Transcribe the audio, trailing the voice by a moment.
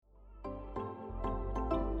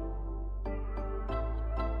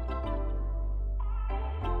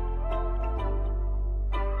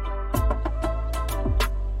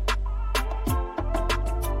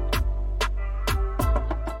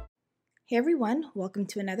Hey everyone, welcome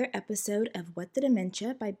to another episode of What the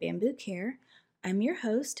Dementia by Bamboo Care. I'm your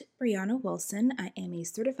host, Brianna Wilson. I am a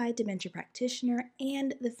certified dementia practitioner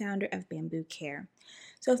and the founder of Bamboo Care.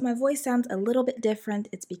 So if my voice sounds a little bit different,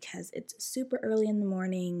 it's because it's super early in the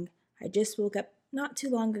morning. I just woke up not too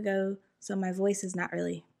long ago, so my voice is not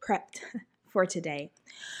really prepped for today.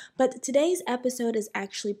 But today's episode is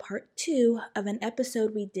actually part 2 of an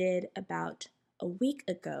episode we did about a week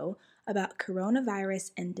ago about coronavirus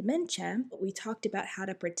and dementia. We talked about how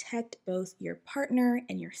to protect both your partner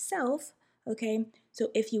and yourself, okay? So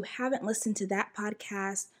if you haven't listened to that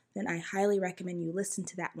podcast, then I highly recommend you listen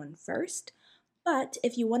to that one first. But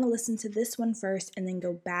if you want to listen to this one first and then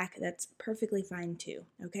go back, that's perfectly fine too,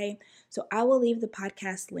 okay? So I will leave the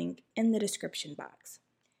podcast link in the description box.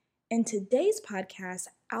 In today's podcast,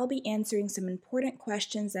 I'll be answering some important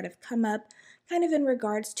questions that have come up kind of in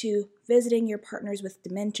regards to visiting your partners with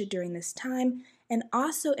dementia during this time, and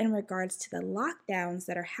also in regards to the lockdowns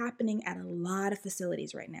that are happening at a lot of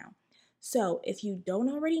facilities right now. So, if you don't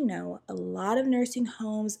already know, a lot of nursing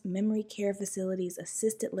homes, memory care facilities,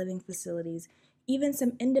 assisted living facilities, even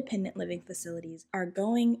some independent living facilities are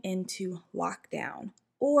going into lockdown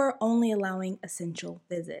or only allowing essential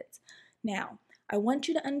visits. Now, I want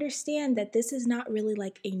you to understand that this is not really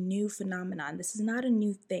like a new phenomenon. This is not a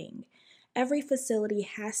new thing. Every facility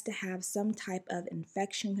has to have some type of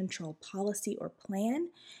infection control policy or plan,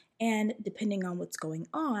 and depending on what's going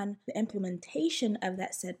on, the implementation of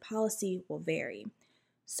that said policy will vary.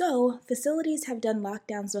 So, facilities have done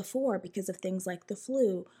lockdowns before because of things like the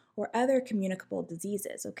flu or other communicable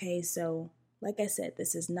diseases, okay? So, like I said,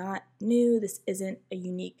 this is not new. This isn't a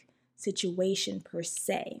unique situation per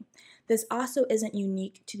se. This also isn't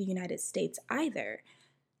unique to the United States either.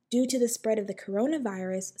 Due to the spread of the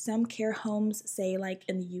coronavirus, some care homes, say like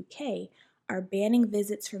in the UK, are banning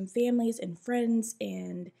visits from families and friends,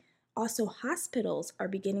 and also hospitals are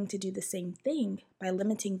beginning to do the same thing by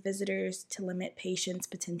limiting visitors to limit patients'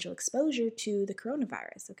 potential exposure to the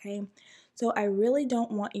coronavirus, okay? So I really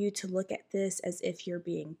don't want you to look at this as if you're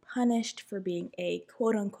being punished for being a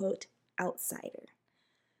quote-unquote outsider.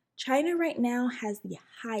 China right now has the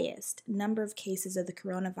highest number of cases of the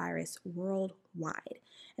coronavirus worldwide.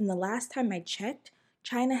 And the last time I checked,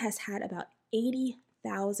 China has had about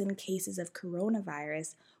 80,000 cases of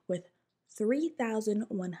coronavirus, with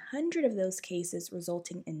 3,100 of those cases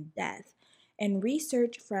resulting in death. And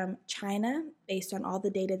research from China, based on all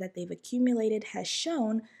the data that they've accumulated, has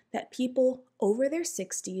shown that people over their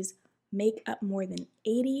 60s make up more than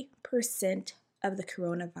 80% of the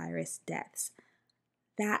coronavirus deaths.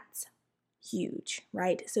 That's huge,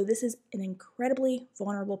 right? So this is an incredibly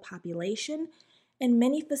vulnerable population, and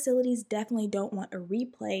many facilities definitely don't want a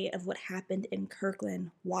replay of what happened in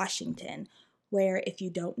Kirkland, Washington, where, if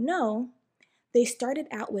you don't know, they started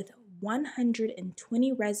out with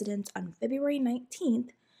 120 residents on February 19th,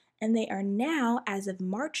 and they are now, as of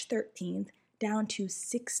March 13th, down to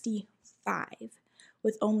 65,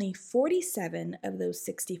 with only 47 of those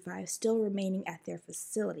 65 still remaining at their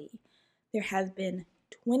facility. There have been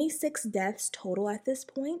 26 deaths total at this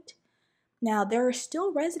point. Now, there are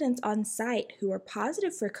still residents on site who are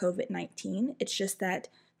positive for COVID-19. It's just that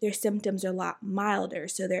their symptoms are a lot milder,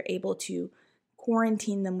 so they're able to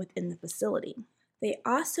quarantine them within the facility. They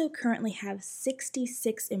also currently have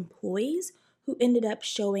 66 employees who ended up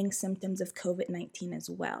showing symptoms of COVID-19 as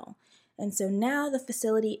well. And so now the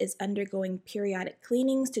facility is undergoing periodic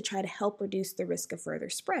cleanings to try to help reduce the risk of further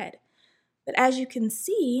spread. But as you can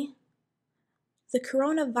see, the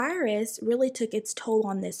coronavirus really took its toll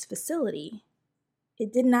on this facility.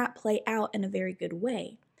 It did not play out in a very good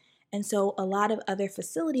way. And so a lot of other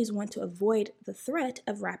facilities want to avoid the threat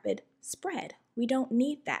of rapid spread. We don't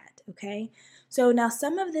need that, okay? So now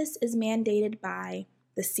some of this is mandated by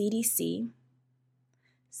the CDC.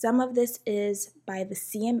 Some of this is by the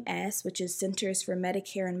CMS, which is Centers for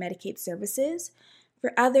Medicare and Medicaid Services.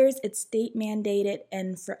 For others, it's state mandated,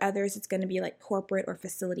 and for others, it's going to be like corporate or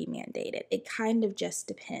facility mandated. It kind of just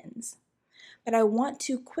depends. But I want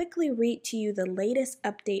to quickly read to you the latest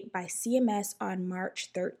update by CMS on March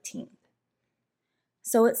 13th.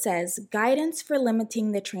 So it says, guidance for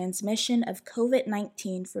limiting the transmission of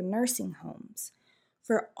COVID-19 for nursing homes.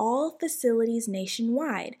 For all facilities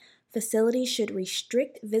nationwide, facilities should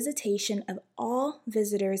restrict visitation of all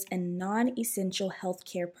visitors and non-essential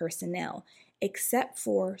healthcare personnel, except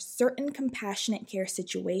for certain compassionate care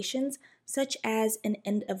situations, such as an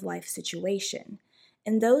end-of-life situation.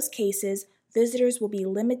 In those cases, visitors will be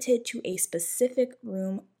limited to a specific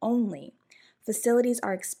room only. Facilities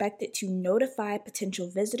are expected to notify potential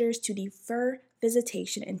visitors to defer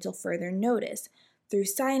visitation until further notice, through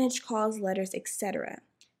signage, calls, letters, etc.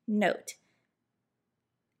 Note,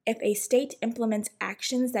 If a state implements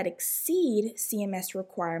actions that exceed CMS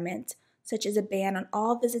requirements, such as a ban on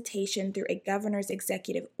all visitation through a governor's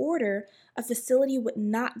executive order, a facility would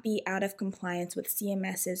not be out of compliance with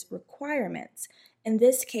CMS's requirements. In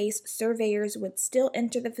this case, surveyors would still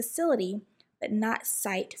enter the facility, but not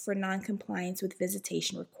cite for noncompliance with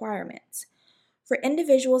visitation requirements. For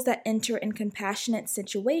individuals that enter in compassionate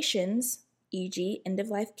situations, e.g.,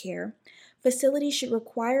 end-of-life care, facilities should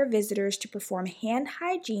require visitors to perform hand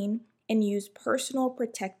hygiene and use personal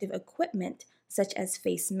protective equipment such as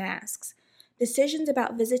face masks. Decisions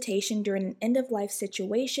about visitation during an end-of-life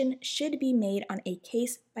situation should be made on a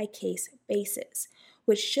case-by-case basis,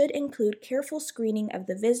 which should include careful screening of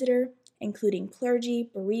the visitor, including clergy,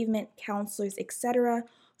 bereavement, counselors, etc.,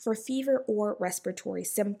 for fever or respiratory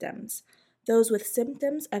symptoms. Those with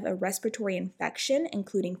symptoms of a respiratory infection,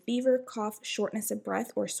 including fever, cough, shortness of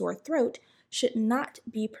breath, or sore throat, should not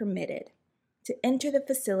be permitted to enter the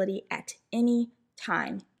facility at any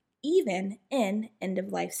time, even in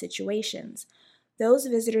end-of-life situations. Those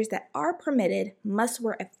visitors that are permitted must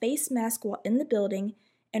wear a face mask while in the building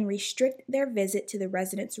and restrict their visit to the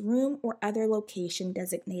resident's room or other location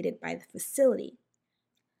designated by the facility.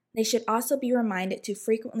 They should also be reminded to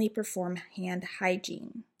frequently perform hand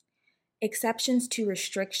hygiene. Exceptions to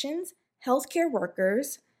restrictions: healthcare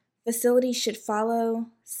workers. Facilities should follow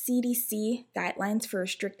CDC guidelines for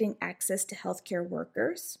restricting access to healthcare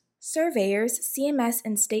workers. Surveyors, CMS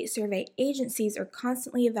and state survey agencies are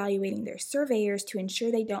constantly evaluating their surveyors to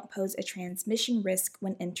ensure they don't pose a transmission risk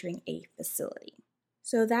when entering a facility.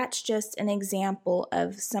 So that's just an example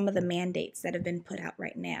of some of the mandates that have been put out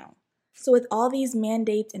right now. So with all these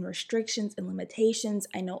mandates and restrictions and limitations,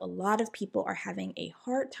 I know a lot of people are having a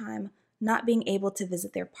hard time not being able to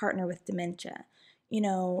visit their partner with dementia.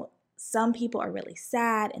 Some people are really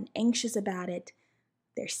sad and anxious about it.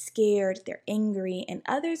 They're scared, they're angry, and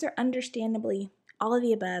others are understandably all of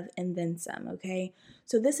the above and then some, okay?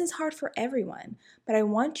 So this is hard for everyone, but I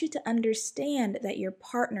want you to understand that your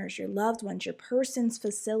partners, your loved ones, your person's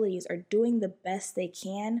facilities are doing the best they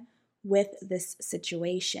can with this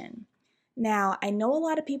situation. Now, I know a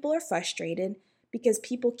lot of people are frustrated because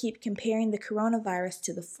people keep comparing the coronavirus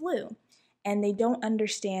to the flu, and they don't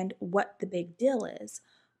understand what the big deal is.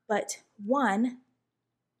 But one,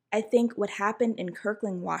 I think what happened in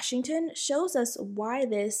Kirkland, Washington shows us why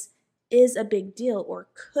this is a big deal or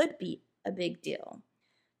could be a big deal.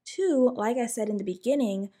 Two, like I said in the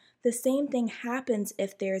beginning, the same thing happens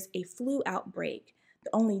if there's a flu outbreak. The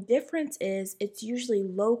only difference is it's usually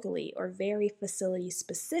locally or very facility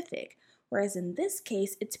specific, whereas in this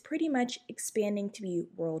case, it's pretty much expanding to be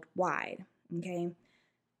worldwide, okay?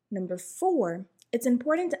 Number four, it's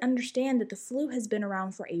important to understand that the flu has been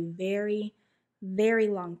around for a very, very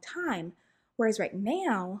long time, whereas right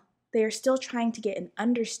now, they are still trying to get an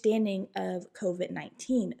understanding of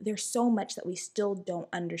COVID-19. There's so much that we still don't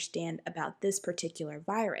understand about this particular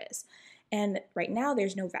virus. And right now,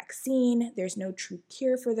 there's no vaccine, there's no true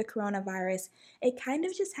cure for the coronavirus. It kind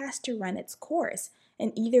of just has to run its course.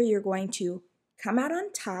 And either you're going to come out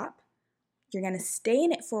on top, you're going to stay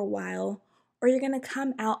in it for a while, or you're going to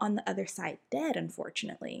come out on the other side dead,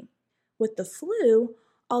 unfortunately. With the flu,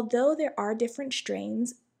 although there are different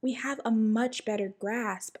strains, we have a much better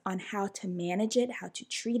grasp on how to manage it, how to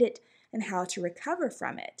treat it, and how to recover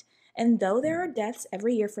from it. And though there are deaths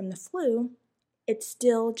every year from the flu, it's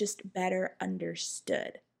still just better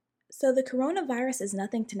understood. So the coronavirus is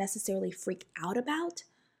nothing to necessarily freak out about,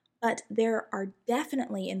 but there are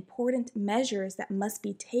definitely important measures that must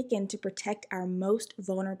be taken to protect our most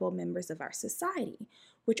vulnerable members of our society,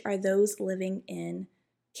 which are those living in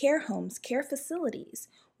care homes, care facilities,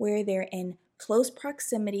 where they're in close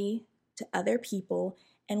proximity to other people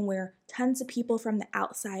and where tons of people from the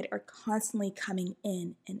outside are constantly coming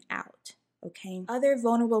in and out, okay? Other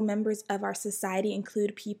vulnerable members of our society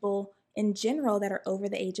include people in general that are over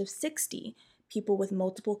the age of 60, people with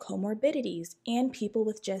multiple comorbidities, and people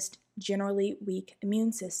with just generally weak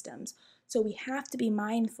immune systems. So we have to be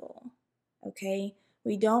mindful, okay?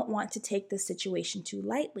 We don't want to take this situation too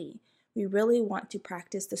lightly. We really want to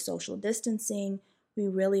practice the social distancing. We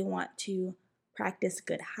really want to practice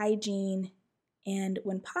good hygiene. And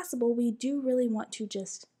when possible, we do really want to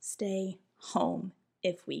just stay home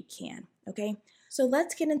if we can, okay? So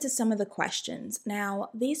let's get into some of the questions. Now,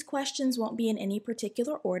 these questions won't be in any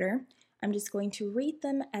particular order. I'm just going to read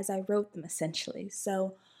them as I wrote them, essentially.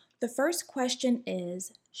 So the first question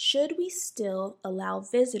is, should we still allow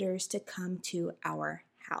visitors to come to our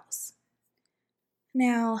house?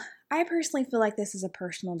 Now, I personally feel like this is a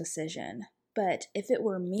personal decision, but if it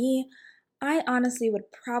were me, I honestly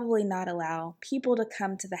would probably not allow people to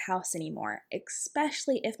come to the house anymore,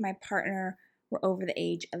 especially if my partner were over the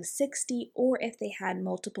age of 60 or if they had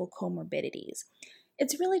multiple comorbidities.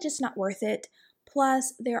 It's really just not worth it.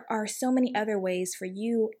 Plus, there are so many other ways for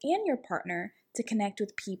you and your partner to connect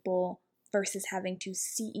with people versus having to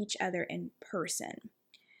see each other in person.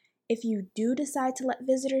 If you do decide to let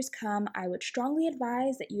visitors come, I would strongly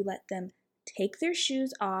advise that you let them take their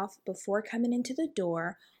shoes off before coming into the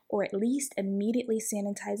door, or at least immediately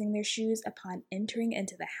sanitizing their shoes upon entering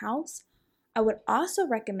into the house. I would also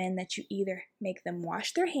recommend that you either make them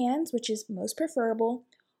wash their hands, which is most preferable,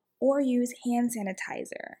 or use hand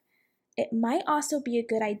sanitizer. It might also be a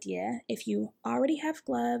good idea if you already have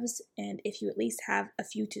gloves and if you at least have a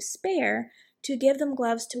few to spare to give them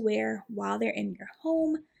gloves to wear while they're in your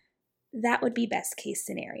home. That would be best case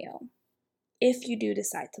scenario if you do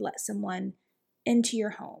decide to let someone into your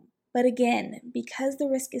home. But again, because the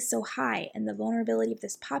risk is so high and the vulnerability of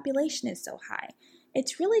this population is so high,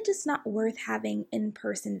 it's really just not worth having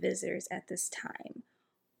in-person visitors at this time.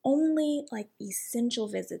 Only like essential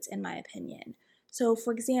visits, in my opinion. So,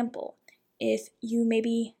 for example, if you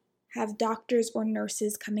maybe have doctors or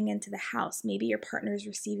nurses coming into the house, maybe your partner is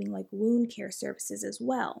receiving like wound care services as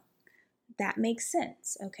well. That makes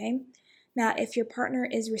sense, okay? Now, if your partner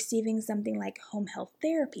is receiving something like home health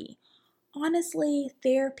therapy, honestly,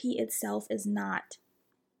 therapy itself is not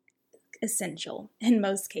essential in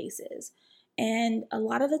most cases. And a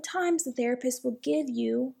lot of the times, the therapist will give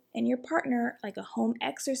you and your partner like a home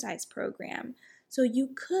exercise program. So you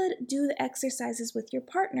could do the exercises with your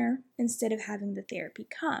partner instead of having the therapy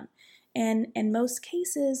come. And in most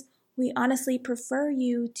cases, we honestly prefer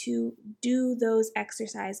you to do those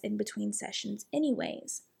exercise in between sessions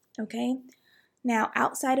anyways, okay? Now,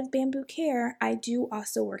 outside of Bamboo Care, I do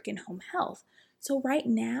also work in home health. So right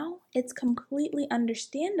now, it's completely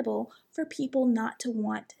understandable for people not to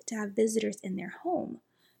want to have visitors in their home.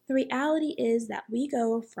 The reality is that we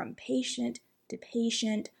go from patient to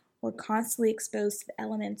patient. We're constantly exposed to the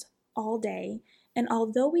elements all day. And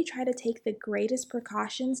although we try to take the greatest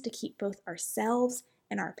precautions to keep both ourselves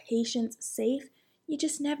and our patients safe, you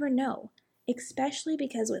just never know, especially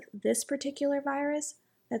because with this particular virus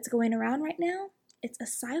that's going around right now, it's a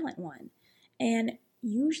silent one. And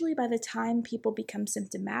usually by the time people become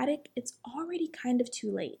symptomatic, it's already kind of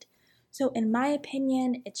too late. So, in my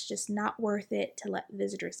opinion, it's just not worth it to let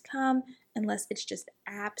visitors come unless it's just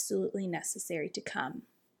absolutely necessary to come.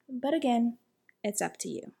 But again, it's up to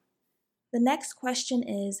you. The next question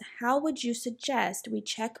is, how would you suggest we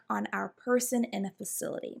check on our person in a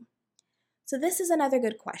facility? So this is another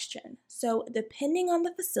good question. So depending on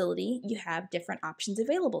the facility, you have different options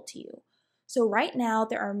available to you. So right now,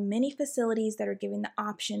 there are many facilities that are giving the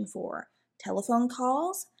option for telephone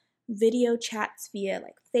calls, video chats via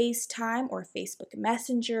like FaceTime or Facebook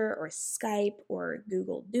Messenger or Skype or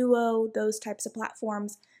Google Duo, those types of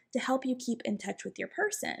platforms to help you keep in touch with your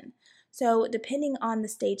person. So depending on the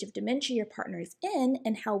stage of dementia your partner is in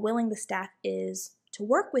and how willing the staff is to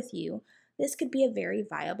work with you, this could be a very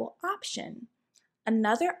viable option.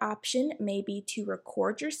 Another option may be to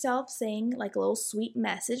record yourself saying like a little sweet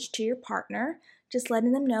message to your partner, just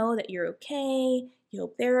letting them know that you're okay, you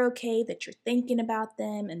hope they're okay, that you're thinking about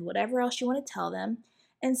them, and whatever else you want to tell them,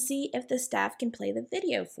 and see if the staff can play the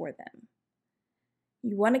video for them.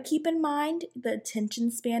 You want to keep in mind the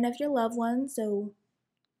attention span of your loved one, so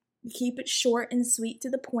keep it short and sweet to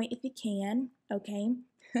the point if you can, okay?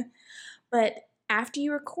 But after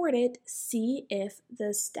you record it, see if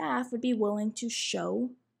the staff would be willing to show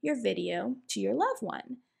your video to your loved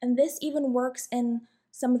one. And this even works in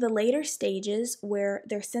some of the later stages where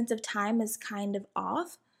their sense of time is kind of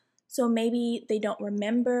off. So maybe they don't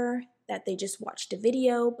remember that they just watched a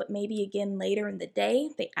video, but maybe again later in the day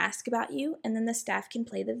they ask about you, and then the staff can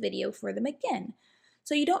play the video for them again.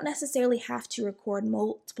 So you don't necessarily have to record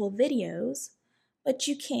multiple videos, but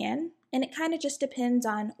you can, and it kind of just depends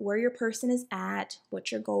on where your person is at,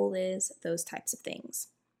 what your goal is, those types of things.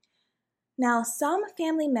 Now, some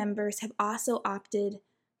family members have also opted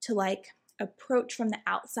to approach from the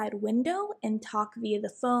outside window and talk via the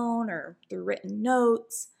phone or through written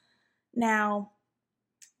notes. Now,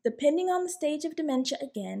 depending on the stage of dementia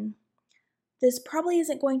again, this probably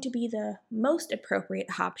isn't going to be the most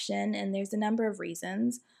appropriate option, and there's a number of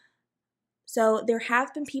reasons. So there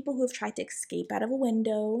have been people who have tried to escape out of a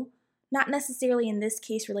window, not necessarily in this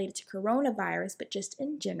case related to coronavirus, but just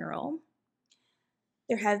in general.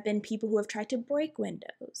 There have been people who have tried to break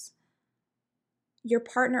windows. Your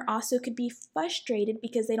partner also could be frustrated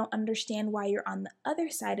because they don't understand why you're on the other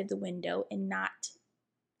side of the window and not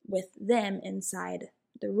with them inside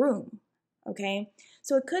the room. okay?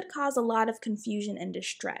 So it could cause a lot of confusion and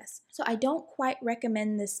distress. So I don't quite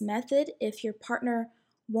recommend this method if your partner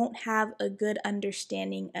won't have a good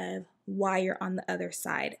understanding of why you're on the other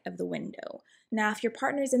side of the window. Now, if your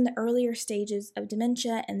partner is in the earlier stages of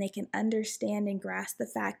dementia and they can understand and grasp the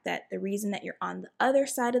fact that the reason that you're on the other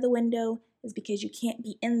side of the window is because you can't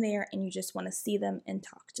be in there and you just want to see them and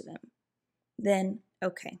talk to them, then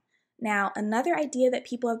okay. Now, another idea that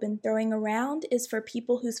people have been throwing around is for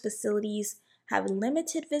people whose facilities have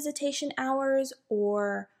limited visitation hours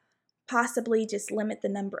or possibly just limit the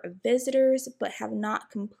number of visitors but have not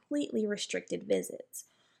completely restricted visits.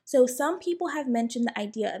 So, some people have mentioned the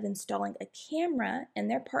idea of installing a camera in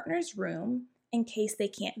their partner's room in case they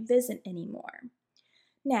can't visit anymore.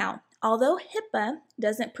 Now, although HIPAA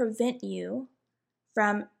doesn't prevent you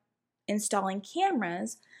from installing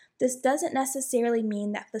cameras, this doesn't necessarily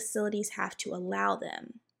mean that facilities have to allow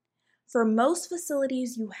them. For most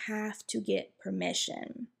facilities, you have to get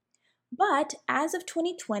permission. But as of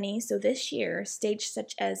 2020, so this year, states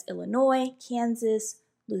such as Illinois, Kansas,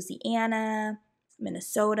 Louisiana,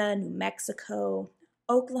 Minnesota, New Mexico,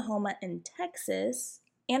 Oklahoma, and Texas,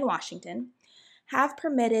 and Washington have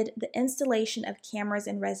permitted the installation of cameras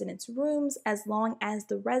in residents' rooms as long as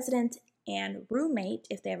the resident and roommate,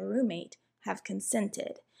 if they have a roommate, have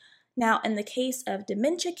consented. Now, in the case of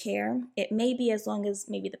dementia care, it may be as long as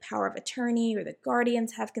maybe the power of attorney or the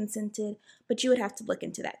guardians have consented, but you would have to look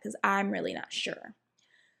into that because I'm really not sure.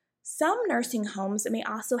 Some nursing homes may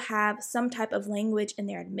also have some type of language in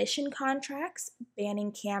their admission contracts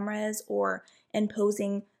banning cameras or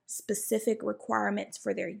imposing specific requirements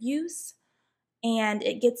for their use. And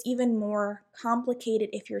it gets even more complicated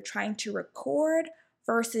if you're trying to record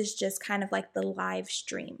versus just kind of like the live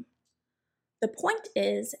stream. The point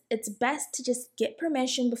is, it's best to just get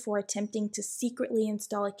permission before attempting to secretly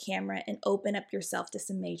install a camera and open up yourself to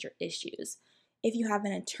some major issues. If you have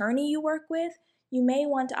an attorney you work with, you may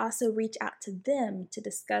want to also reach out to them to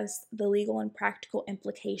discuss the legal and practical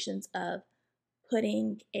implications of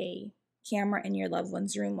putting a camera in your loved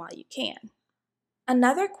one's room while you can.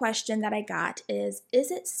 Another question that I got is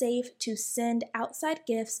it safe to send outside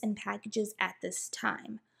gifts and packages at this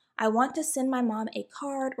time? I want to send my mom a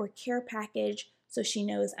card or care package so she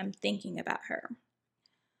knows I'm thinking about her.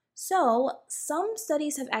 So, some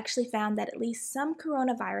studies have actually found that at least some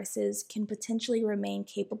coronaviruses can potentially remain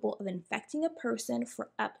capable of infecting a person for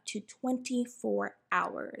up to 24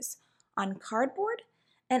 hours on cardboard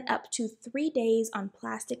and up to 3 days on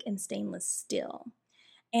plastic and stainless steel.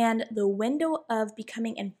 And the window of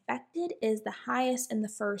becoming infected is the highest in the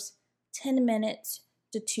first 10 minutes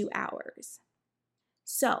to 2 hours.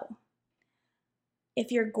 So,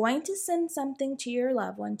 if you're going to send something to your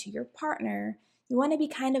loved one, to your partner, you want to be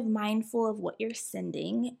kind of mindful of what you're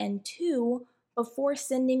sending. And two, before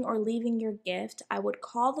sending or leaving your gift, I would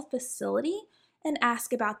call the facility and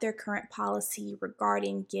ask about their current policy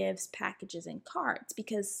regarding gifts, packages, and cards,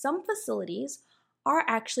 because some facilities are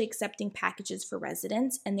actually accepting packages for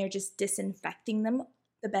residents and they're just disinfecting them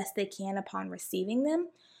the best they can upon receiving them,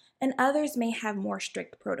 and others may have more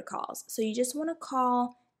strict protocols. So you just want to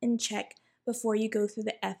call and check before you go through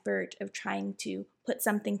the effort of trying to put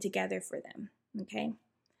something together for them, okay?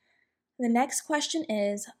 The next question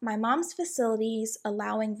is, my mom's facilities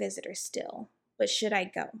allowing visitors still, but should I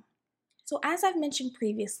go? So as I've mentioned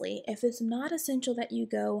previously, if it's not essential that you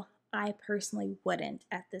go, I personally wouldn't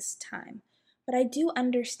at this time. But I do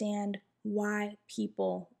understand why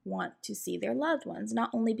people want to see their loved ones,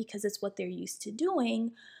 not only because it's what they're used to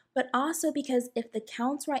doing, but also because if the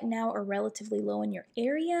counts right now are relatively low in your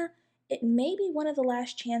area, it may be one of the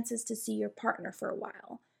last chances to see your partner for a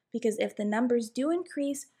while. Because if the numbers do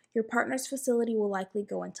increase, your partner's facility will likely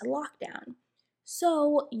go into lockdown.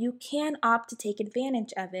 So you can opt to take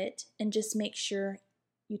advantage of it and just make sure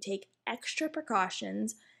you take extra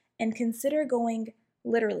precautions and consider going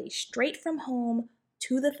literally straight from home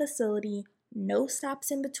to the facility, no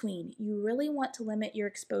stops in between. You really want to limit your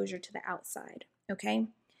exposure to the outside, okay?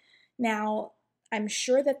 Now, I'm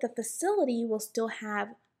sure that the facility will still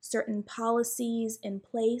have certain policies in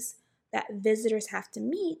place that visitors have to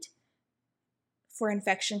meet for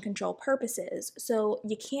infection control purposes. So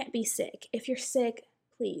you can't be sick. If you're sick,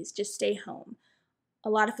 please just stay home. A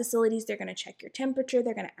lot of facilities, they're going to check your temperature.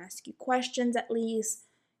 They're going to ask you questions at least.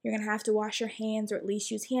 You're going to have to wash your hands or at least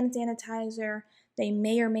use hand sanitizer. They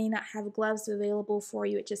may or may not have gloves available for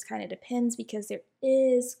you. It just kind of depends because there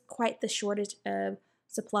is quite the shortage of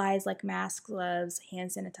supplies like masks, gloves, hand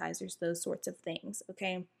sanitizers, those sorts of things,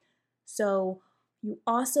 okay? So you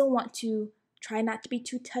also want to Try not to be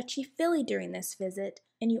too touchy-feely during this visit,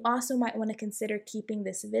 and you also might want to consider keeping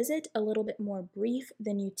this visit a little bit more brief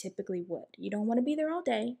than you typically would. You don't want to be there all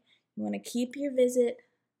day. You want to keep your visit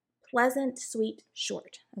pleasant, sweet,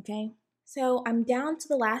 short, okay? So I'm down to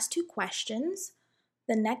the last two questions.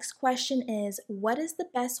 The next question is, what is the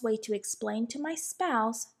best way to explain to my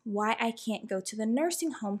spouse why I can't go to the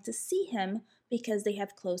nursing home to see him because they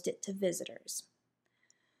have closed it to visitors?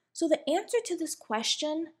 So the answer to this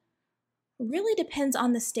question really depends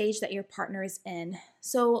on the stage that your partner is in.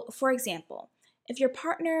 So for example, if your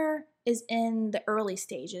partner is in the early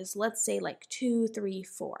stages, let's say like 2, 3,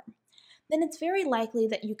 4, then it's very likely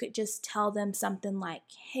that you could just tell them something like,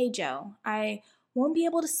 hey Joe, I won't be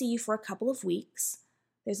able to see you for a couple of weeks.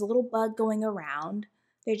 There's a little bug going around.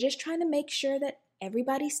 They're just trying to make sure that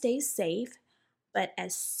everybody stays safe, but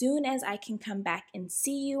as soon as I can come back and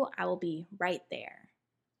see you, I will be right there.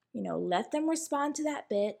 Let them respond to that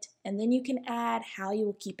bit, and then you can add how you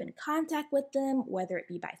will keep in contact with them, whether it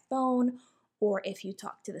be by phone or if you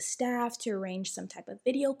talk to the staff to arrange some type of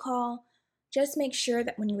video call. Just make sure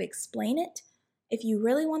that when you explain it, if you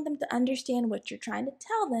really want them to understand what you're trying to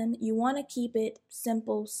tell them, you want to keep it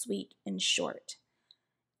simple, sweet, and short.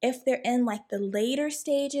 If they're in like the later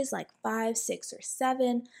stages, like 5, 6, or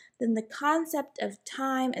 7, then the concept of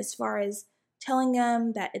time as far as telling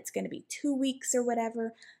them that it's going to be 2 weeks or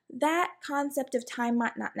whatever, that concept of time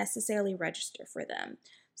might not necessarily register for them.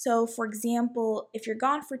 So for example, if you're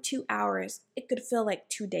gone for 2 hours, it could feel like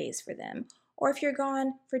 2 days for them. Or if you're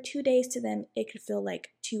gone for 2 days to them, it could feel like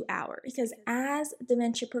 2 hours. Because as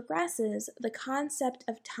dementia progresses, the concept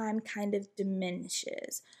of time kind of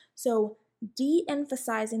diminishes. So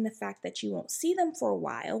de-emphasizing the fact that you won't see them for a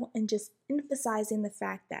while and just emphasizing the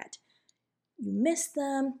fact that you miss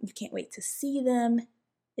them, you can't wait to see them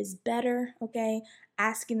is better, okay?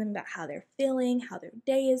 Asking them about how they're feeling, how their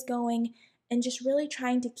day is going, and just really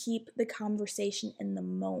trying to keep the conversation in the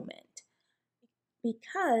moment.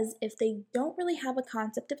 Because if they don't really have a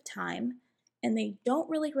concept of time and they don't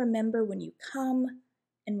really remember when you come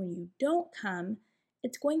and when you don't come,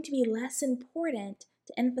 it's going to be less important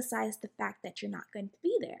to emphasize the fact that you're not going to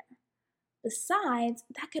be there. Besides,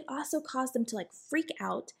 that could also cause them to freak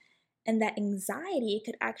out, and that anxiety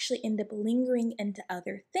could actually end up lingering into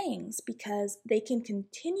other things because they can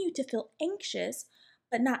continue to feel anxious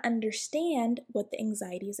but not understand what the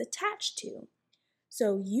anxiety is attached to.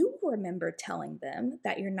 So you remember telling them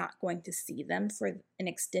that you're not going to see them for an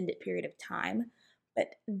extended period of time,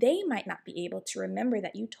 but they might not be able to remember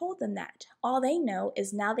that you told them that. All they know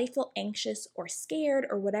is now they feel anxious or scared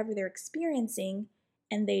or whatever they're experiencing,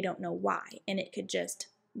 and they don't know why, and it could just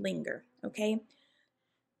linger, okay?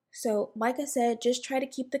 So like I said, just try to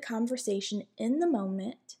keep the conversation in the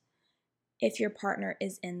moment if your partner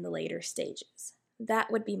is in the later stages.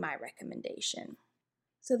 That would be my recommendation.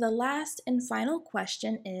 So the last and final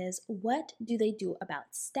question is, what do they do about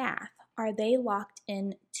staff? Are they locked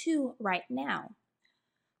in too right now?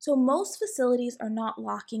 So most facilities are not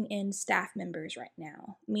locking in staff members right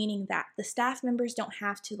now, meaning that the staff members don't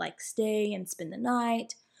have to stay and spend the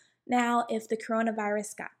night. Now, if the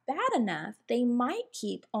coronavirus got bad enough, they might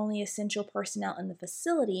keep only essential personnel in the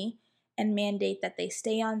facility and mandate that they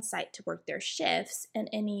stay on site to work their shifts, and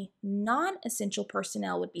any non-essential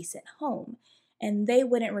personnel would be sent home, and they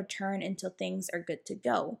wouldn't return until things are good to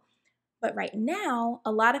go. But right now,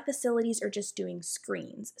 a lot of facilities are just doing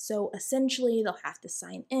screens. So essentially, they'll have to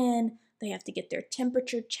sign in, they have to get their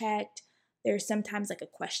temperature checked. There's sometimes a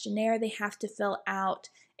questionnaire they have to fill out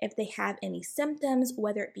if they have any symptoms,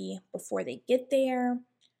 whether it be before they get there,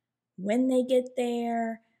 when they get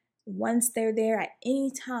there, once they're there, at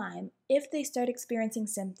any time. If they start experiencing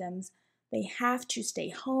symptoms, they have to stay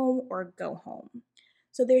home or go home.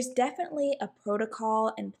 So there's definitely a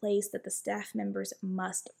protocol in place that the staff members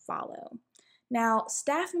must follow. Now,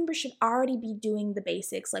 staff members should already be doing the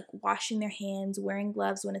basics like washing their hands, wearing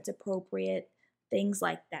gloves when it's appropriate, things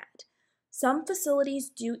like that. Some facilities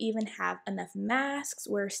do even have enough masks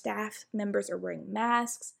where staff members are wearing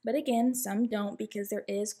masks, but again, some don't because there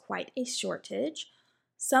is quite a shortage.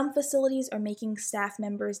 Some facilities are making staff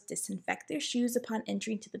members disinfect their shoes upon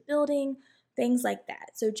entering to the building, things like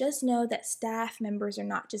that. So just know that staff members are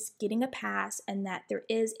not just getting a pass and that there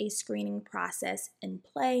is a screening process in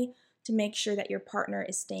play to make sure that your partner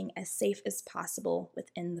is staying as safe as possible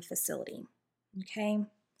within the facility. Okay?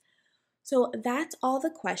 So that's all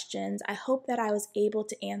the questions. I hope that I was able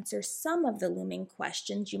to answer some of the looming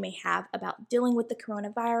questions you may have about dealing with the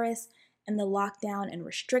coronavirus and the lockdown and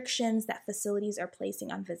restrictions that facilities are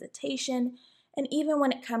placing on visitation, and even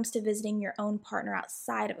when it comes to visiting your own partner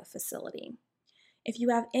outside of a facility. If you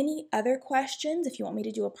have any other questions, if you want me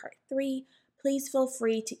to do a part 3, please feel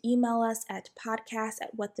free to email us at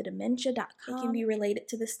podcast@whatthedementia.com. It can be related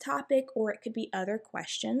to this topic or it could be other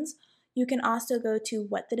questions. You can also go to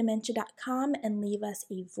whatthedementia.com and leave us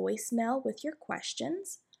a voicemail with your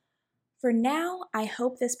questions. For now, I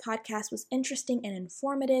hope this podcast was interesting and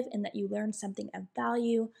informative and that you learned something of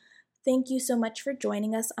value. Thank you so much for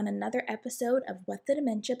joining us on another episode of What the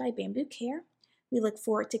Dementia by Bamboo Care. We look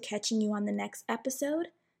forward to catching you on the next episode.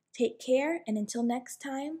 Take care, and until next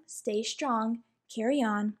time, stay strong, carry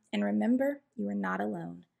on, and remember, you are not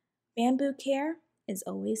alone. Bamboo Care is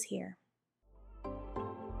always here.